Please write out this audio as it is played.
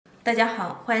大家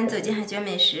好，欢迎走进海娟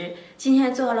美食。今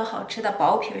天做了好吃的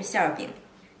薄皮馅饼，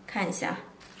看一下，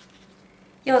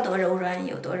要多柔软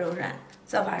有多柔软，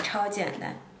做法超简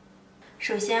单。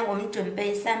首先，我们准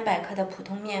备300克的普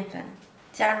通面粉，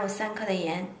加入3克的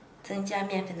盐，增加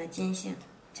面粉的筋性，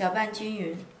搅拌均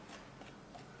匀。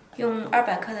用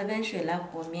200克的温水来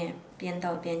和面，边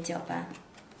倒边搅拌。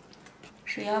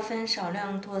水要分少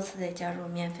量多次的加入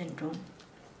面粉中，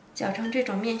搅成这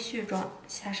种面絮状，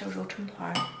下手揉成团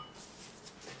儿。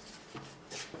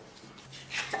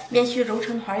面絮揉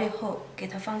成团以后，给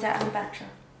它放在案板上，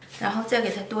然后再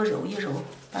给它多揉一揉，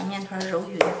把面团揉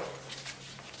匀。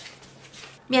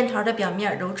面团的表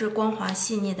面揉至光滑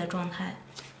细腻的状态，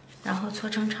然后搓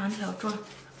成长条状，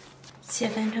切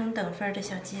分成等份的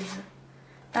小剂子，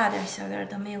大点小点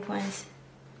都没有关系。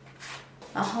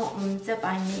然后我们再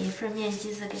把每一份面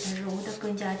剂子给它揉得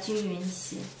更加均匀一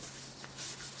些，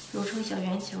揉成小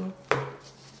圆球。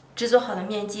制作好的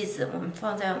面剂子，我们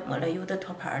放在抹了油的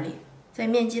托盘里。在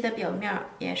面剂的表面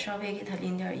也稍微给它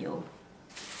淋点油，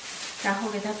然后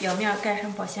给它表面盖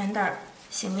上保鲜袋，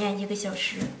醒面1个小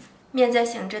时。面在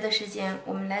醒着的时间，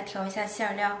我们来调一下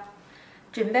馅料。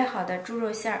准备好的猪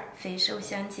肉馅肥瘦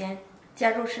相间，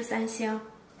加入13香、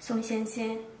松鲜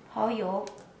鲜、蚝油，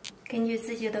根据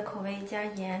自己的口味加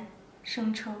盐、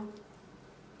生抽，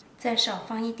再少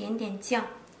放一点点酱，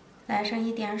来上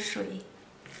一点水，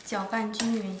搅拌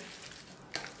均匀。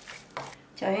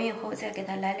搅匀以后，再给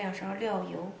它来2勺料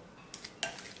油。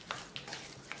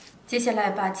接下来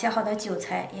把切好的韭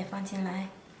菜也放进来，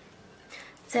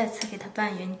再次给它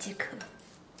拌匀即可。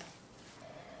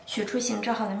取出醒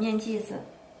制好的面剂子，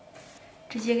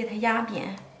直接给它压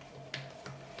扁。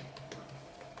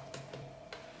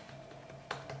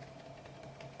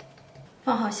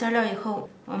放好馅料以后，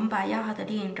我们把压好的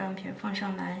另一张皮放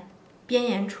上来，边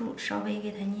沿处稍微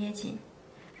给它捏紧，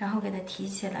然后给它提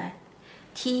起来。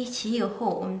提起以后，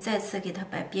我们再次给它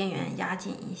把边缘压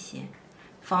紧一些，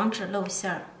防止露馅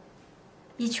儿。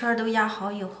一圈都压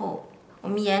好以后，我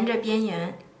们沿着边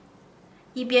缘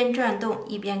一边转动，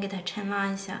一边给它抻拉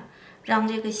一下，让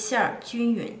这个馅儿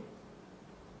均匀。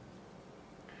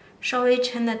稍微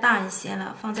抻的大一些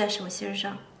了，放在手心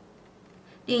上，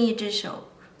另一只手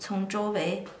从周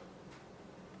围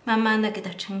慢慢的给它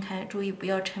抻开，注意不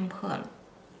要抻破了。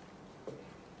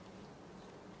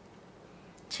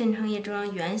抻成一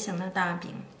张圆形的大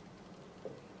饼，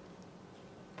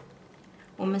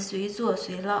我们随做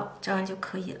随烙，这样就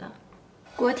可以了。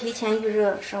锅提前预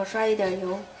热，少刷一点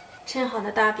油。抻好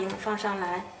的大饼放上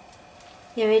来，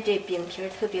因为这饼皮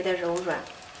特别的柔软，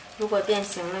如果变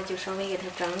形了就稍微给它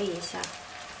整理一下。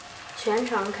全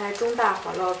程开中大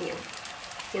火烙饼，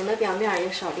饼的表面也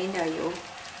少淋点油。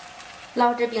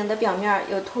烙制饼的表面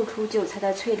有透出韭菜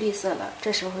的翠绿色了，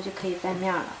这时候就可以翻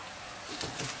面了。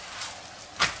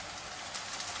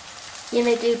因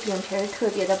为这个饼皮特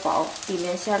别的薄，里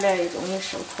面馅料也容易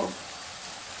熟透。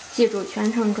记住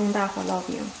全程中大火烙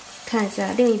饼。看一下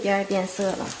另一边也变色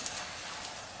了，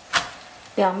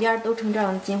两边都成这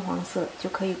样的金黄色，就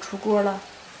可以出锅了。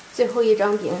最后一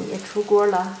张饼也出锅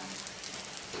了。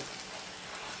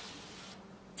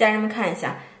家人们看一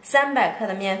下，300克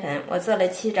的面粉，我做了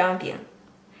7张饼，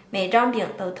每张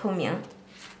饼都透明，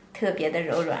特别的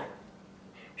柔软。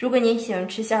如果您喜欢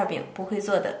吃馅饼，不会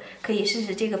做的可以试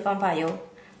试这个方法哟。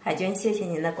海娟谢谢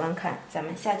您的观看，咱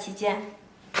们下期见。